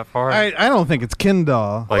going that far? I don't think it's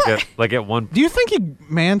Kindle. Like at one. Do you think he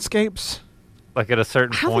manscapes? Like at a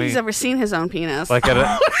certain I don't think point. he's ever seen his own penis. Like at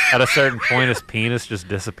a certain point, his penis just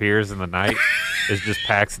disappears in the night. It just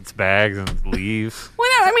packs its bags and leaves. Well,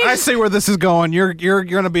 no, I mean, I see where this is going. You're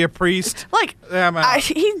gonna be a priest. Like,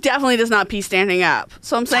 he definitely does not pee standing up.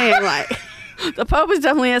 So I'm saying, like, the Pope is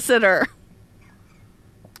definitely a sitter.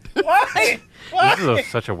 Why? This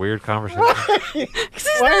is such a weird conversation.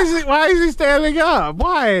 Why is he standing up?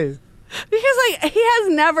 Why? Because like he has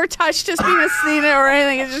never touched his penis, seen it or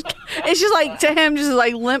anything. It's just like to him, just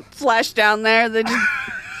like limp flesh down there that just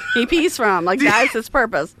he pees from. Like that's its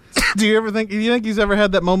purpose. Do you think he's ever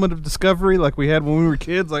had that moment of discovery like we had when we were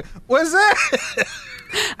kids? Like, what's that?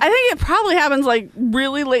 I think it probably happens like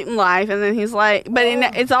really late in life, and then he's like, but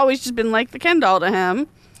it's always just been like the Ken doll to him.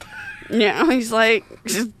 He's like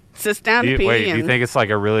just sits down to pee. Wait, do you think it's like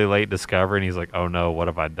a really late discovery, and he's like, "Oh no, what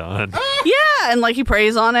have I done?" Yeah, and like he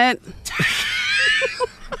prays on it.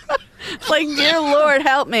 Like, dear Lord,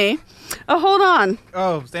 help me. Oh, hold on.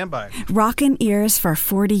 Oh, stand by. Rockin' ears for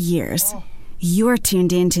 40 years. You're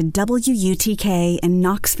tuned in to WUTK in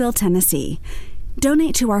Knoxville, Tennessee.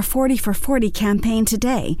 Donate to our 40 for 40 campaign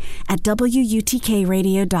today at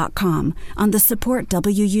WUTKradio.com on the Support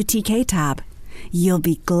WUTK tab. You'll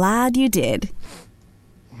be glad you did.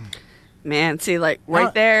 Man, see, like,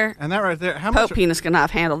 right there. And that right there. How Pope much? penis could not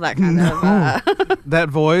have handled that kind of... That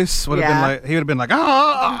voice would have been like... He would have been like,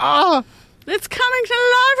 ah! It's coming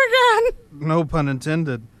to life again! No pun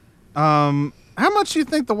intended. How much do you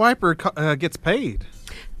think the wiper gets paid?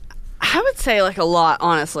 I would say like a lot,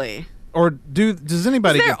 honestly. Or does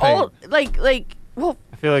anybody They're get paid? old, well,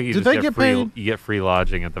 I feel like you Do just they get get free. paid? You get free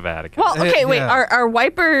lodging at the Vatican. well, okay, wait. Yeah. Are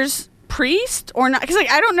wipers priest or not? Because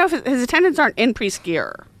like I don't know if his attendants aren't in priest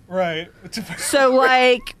gear. Right. So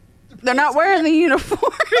like they're not wearing the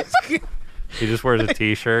uniform. He just wears a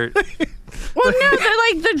T-shirt. Well,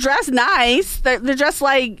 no, they're dressed nice. They're dressed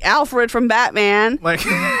like Alfred from Batman. Like,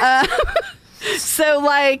 so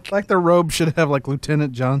like their robe should have like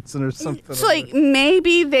Lieutenant Johnson or something. so like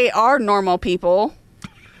maybe they are normal people,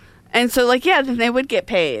 and so like yeah, then they would get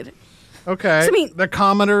paid. Okay. So, I mean, they're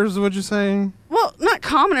commoners, would you say? Well, not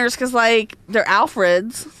commoners because like they're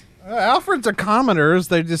Alfreds. Alfreds are commoners.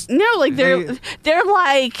 They just No, like they're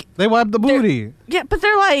like they wipe the booty. Yeah, but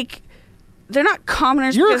they're like they're not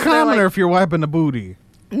commoners. You're a because they're, commoner like, if you're wiping the booty.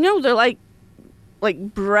 No, they're like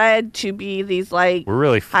bred to be these like We're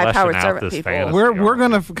really fleshing high-powered out servant this people. fantasy. We're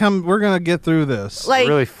gonna come. We're gonna get through this. Like-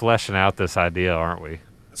 We're really fleshing out this idea, aren't we?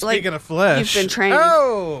 Speaking of flesh, You've been trained.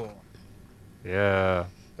 Oh, Yeah.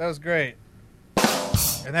 that was great.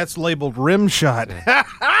 And that's labeled rim shot.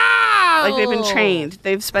 Like they've been trained.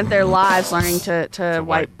 They've spent their lives learning to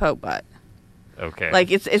wipe Pope butt. Okay.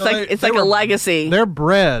 Like it's like a legacy. They're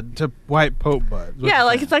bred to wipe Pope butt. Yeah,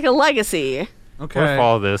 like it's like a legacy. What if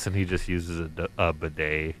all this and he just uses a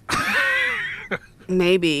bidet?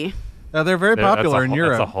 Maybe. They're very popular in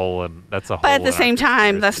Europe. That's a hole in. That's a hole. But at the in same our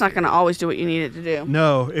time, that's not going to always do what you need it to do.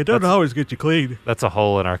 No, it doesn't always get you clean. That's a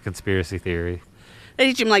hole in our conspiracy theory. They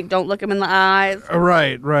teach him like don't look him in the eyes.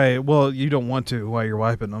 Right. Well, you don't want to while you're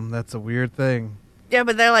wiping them. That's a weird thing. Yeah,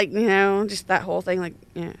 but they're like just that whole thing. Like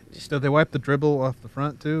Do they wipe the dribble off the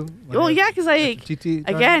front too? Like well, yeah, because like TT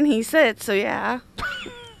again he sits, so yeah,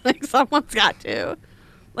 like someone's got to.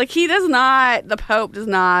 Like he does not. The Pope does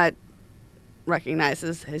not recognize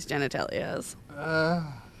his genitalias.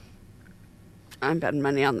 I'm betting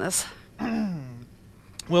money on this.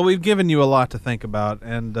 Well, we've given you a lot to think about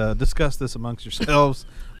and discuss this amongst yourselves.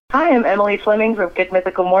 Hi, I'm Emily Fleming from Good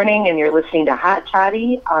Mythical Morning, and you're listening to Hot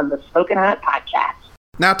Toddy on the Smokin Hot Podcast.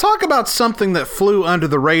 Now, talk about something that flew under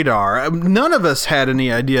the radar. None of us had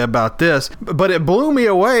any idea about this, but it blew me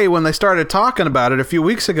away when they started talking about it a few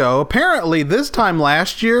weeks ago. Apparently, this time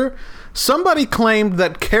last year, somebody claimed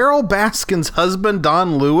that Carol Baskin's husband,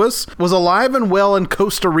 Don Lewis, was alive and well in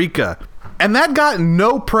Costa Rica. And that got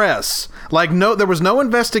no press. There was no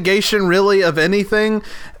investigation really of anything.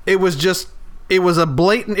 It was just a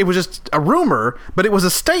rumor, but it was a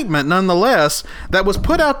statement nonetheless that was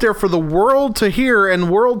put out there for the world to hear and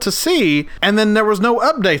world to see, and then there was no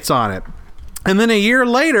updates on it. And then a year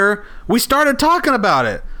later, we started talking about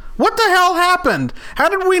it. What the hell happened? How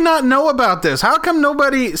did we not know about this? How come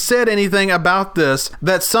nobody said anything about this,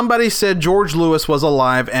 that somebody said George Lewis was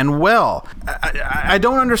alive and well? I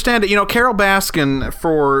don't understand it. Carol Baskin,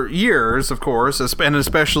 for years, of course, and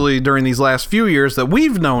especially during these last few years that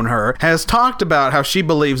we've known her, has talked about how she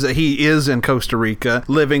believes that he is in Costa Rica,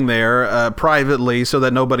 living there privately so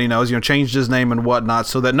that nobody knows, changed his name and whatnot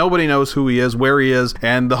so that nobody knows who he is, where he is,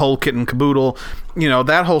 and the whole kit and caboodle.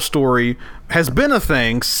 That whole story has been a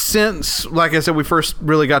thing since, like I said, we first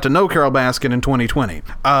really got to know Carol Baskin in 2020.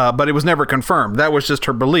 But it was never confirmed. That was just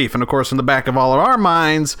her belief. And of course, in the back of all of our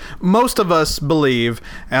minds, most of us believe,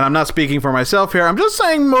 and I'm not speaking for myself here, I'm just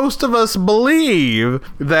saying most of us believe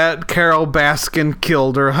that Carol Baskin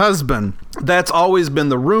killed her husband. That's always been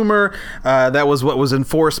the rumor. That was what was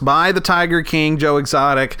enforced by the Tiger King, Joe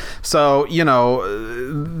Exotic. So,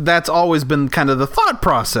 that's always been kind of the thought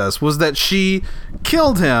process, was that she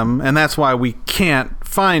killed him, and that's why we can't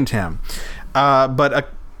find him. But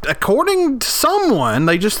according to someone,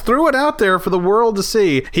 they just threw it out there for the world to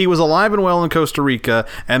see. He was alive and well in Costa Rica,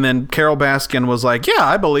 and then Carol Baskin was like, yeah,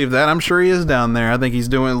 I believe that. I'm sure he is down there. I think he's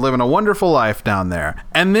living a wonderful life down there.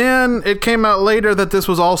 And then it came out later that this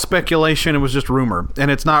was all speculation. It was just rumor, and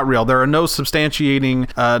it's not real. There are no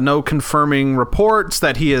substantiating, no confirming reports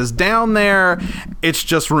that he is down there. It's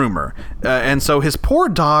just rumor. And so his poor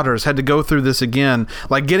daughters had to go through this again,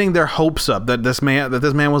 like getting their hopes up that this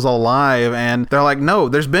man was alive, and they're like, no,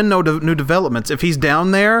 there's been no new developments. If he's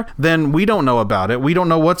down there, then we don't know about it. We don't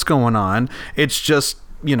know what's going on. It's just,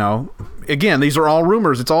 again, these are all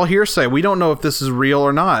rumors. It's all hearsay. We don't know if this is real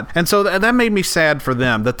or not. And so that made me sad for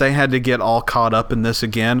them that they had to get all caught up in this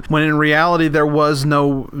again, when in reality there was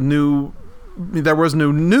no news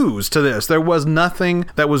to this. There was nothing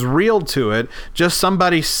that was real to it. Just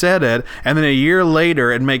somebody said it, and then a year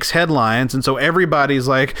later it makes headlines, and so everybody's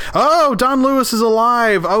like, oh, Don Lewis is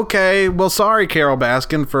alive. Okay, well, sorry, Carol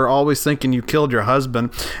Baskin, for always thinking you killed your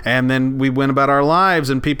husband. And then we went about our lives,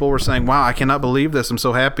 and people were saying, wow, I cannot believe this. I'm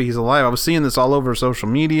so happy he's alive. I was seeing this all over social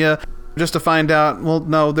media. just to find out, well,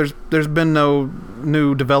 no, there's been no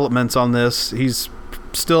new developments on this. He's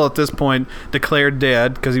still at this point declared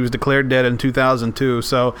dead because he was declared dead in 2002.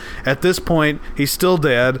 So at this point, he's still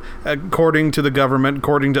dead. According to the government,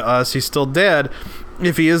 according to us, he's still dead.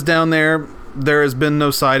 If he is down there, there has been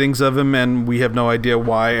no sightings of him, and we have no idea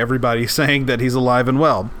why everybody's saying that he's alive and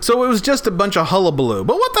well. So it was just a bunch of hullabaloo.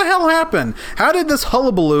 But what the hell happened? How did this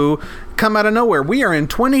hullabaloo come out of nowhere? We are in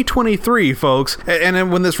 2023, folks. And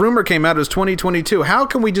then when this rumor came out, it was 2022. How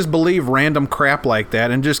can we just believe random crap like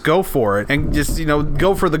that and just go for it and just,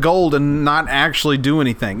 go for the gold and not actually do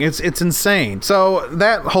anything? It's insane. So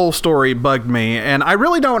that whole story bugged me, and I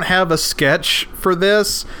really don't have a sketch for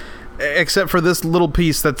this, except for this little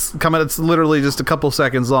piece that's coming. It's literally just a couple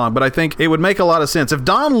seconds long, but I think it would make a lot of sense. If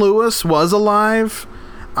Don Lewis was alive,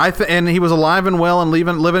 and he was alive and well and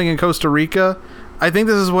living in Costa Rica, I think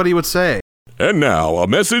this is what he would say. And now, a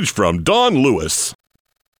message from Don Lewis.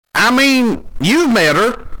 I mean, you've met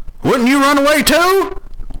her. Wouldn't you run away too?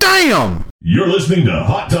 Damn! You're listening to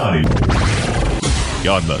Hot Toddy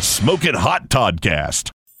on the Smokin Hot Toddcast.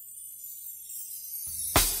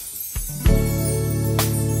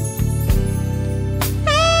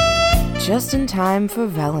 Just in time for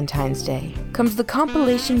Valentine's Day comes the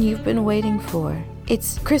compilation you've been waiting for.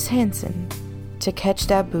 It's Chris Hansen, To Catch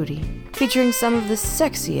That Booty, featuring some of the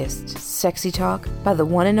sexiest sexy talk by the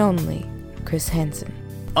one and only Chris Hansen.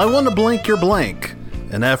 I want to blank your blank,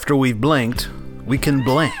 and after we've blanked, we can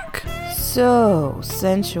blank. So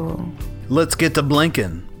sensual. Let's get to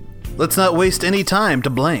blanking. Let's not waste any time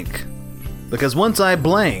to blank, because once I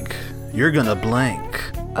blank, you're gonna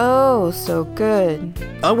blank. Oh, so good.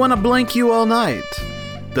 I want to blank you all night.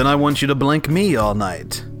 Then I want you to blank me all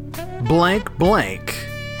night. Blank, blank,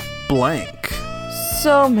 blank.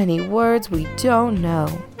 So many words we don't know.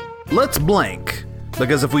 Let's blank,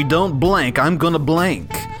 because if we don't blank, I'm gonna blank.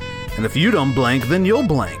 And if you don't blank, then you'll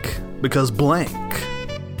blank, because blank.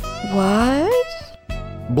 What?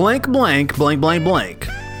 Blank, blank, blank, blank, blank.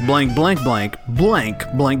 Blank, blank, blank, blank,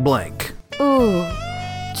 blank, blank. Ooh,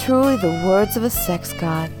 truly the words of a sex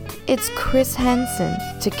god. It's Chris Hansen,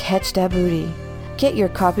 To Catch That Booty. Get your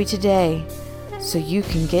copy today, so you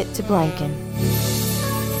can get to blanking.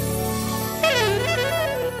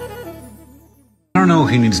 I don't know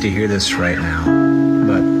who needs to hear this right now,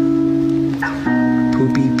 but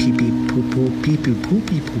poopy, pee pee, poo poo, pee pee,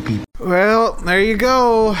 poopy, poopy. Well, there you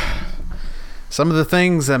go. Some of the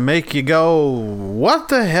things that make you go, what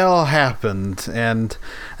the hell happened? And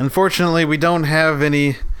unfortunately, we don't have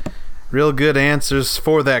any real good answers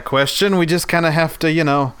for that question. We just kind of have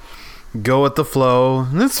to, go with the flow.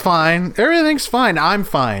 And it's fine. Everything's fine. I'm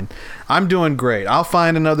fine. I'm doing great. I'll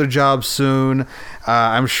find another job soon.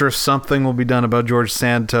 I'm sure something will be done about George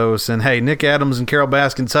Santos. And hey, Nick Adams and Carol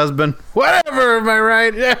Baskin's husband. Whatever, am I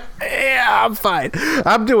right? Yeah, I'm fine.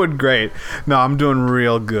 I'm doing great. No, I'm doing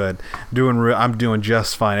real good. I'm doing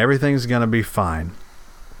just fine. Everything's going to be fine.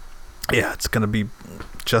 Yeah, it's going to be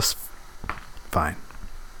just fine.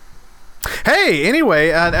 Hey,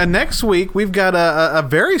 anyway, next week we've got a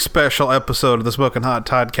very special episode of the Smokin Hot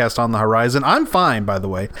Toddcast on the horizon. I'm fine, by the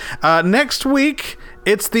way. Next week,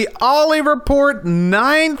 it's the Ollie Report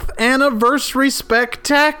 9th Anniversary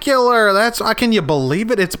Spectacular. Can you believe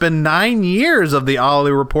it? It's been 9 years of the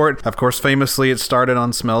Ollie Report. Of course, famously, it started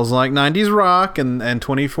on Smells Like 90s Rock in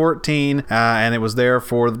 2014, and it was there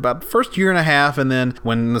for about the first year and a half, and then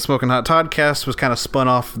when the Smokin Hot Toddcast was kind of spun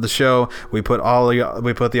off the show, we put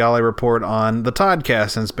the Ollie Report on the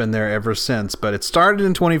Toddcast, and it's been there ever since. But it started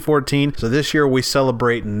in 2014, so this year we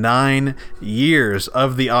celebrate 9 years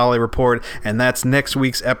of the Ollie Report, and that's next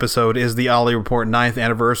week's episode is the Ollie Report 9th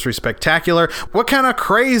Anniversary Spectacular. What kind of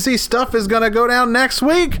crazy stuff is going to go down next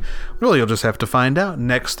week? Well, you'll just have to find out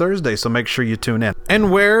next Thursday, so make sure you tune in. And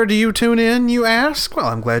where do you tune in, you ask? Well,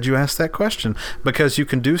 I'm glad you asked that question, because you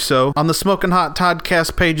can do so on the Smokin Hot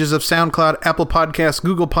Toddcast pages of SoundCloud, Apple Podcasts,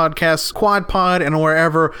 Google Podcasts, QuadPod, and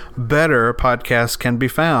wherever better podcasts can be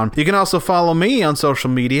found. You can also follow me on social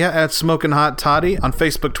media at Smokin Hot Toddy on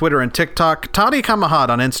Facebook, Twitter, and TikTok, Toddy Hot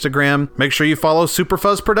on Instagram. Make sure you follow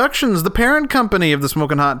Superfuzz Productions, the parent company of the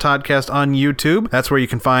Smokin Hot Toddcast, on YouTube. That's where you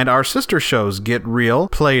can find our sister shows, Get Real,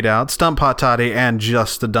 Played Out, Stump Hot Toddy, and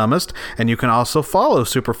Just the Dumbest. And you can also follow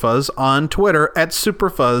Superfuzz on Twitter at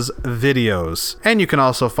Superfuzz Videos. And you can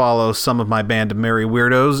also follow some of my band of merry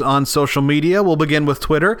weirdos on social media. We'll begin with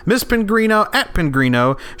Twitter, Miss Pingrino at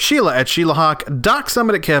Pingrino, Sheila at Sheila Hawk, Doc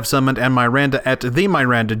Summit at Kev Summit, and Miranda at The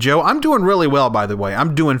Miranda Joe. I'm doing really well, by the way.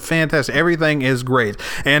 I'm doing fantastic. Everything is great.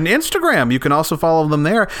 And Instagram, you can also follow them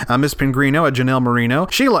there. Miss Pingrino at Janelle Marino,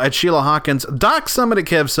 Sheila at Sheila Hawkins, Doc Summit at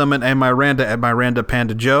Kev Summit, and Miranda at Miranda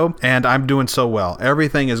Panda Joe. And I'm doing so well.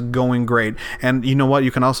 Everything is going great. And you know what?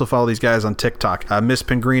 You can also follow these guys on TikTok. Miss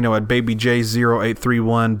Pingrino at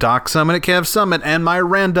BabyJ0831, Doc Summit at Kev Summit, and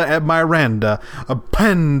Miranda at Miranda.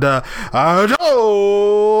 Panda.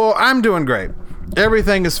 Oh, I'm doing great.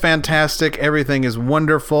 Everything is fantastic. Everything is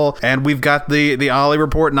wonderful. And we've got the Ollie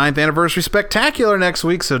Report 9th Anniversary Spectacular next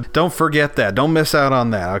week, so don't forget that. Don't miss out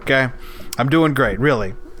on that, okay? I'm doing great,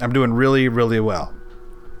 really. I'm doing really, really well.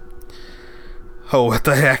 Oh, what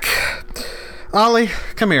the heck. Ollie,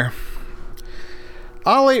 come here.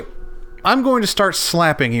 Ollie, I'm going to start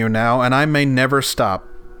slapping you now, and I may never stop.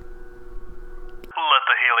 Let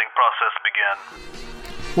the healing process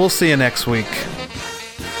begin. We'll see you next week.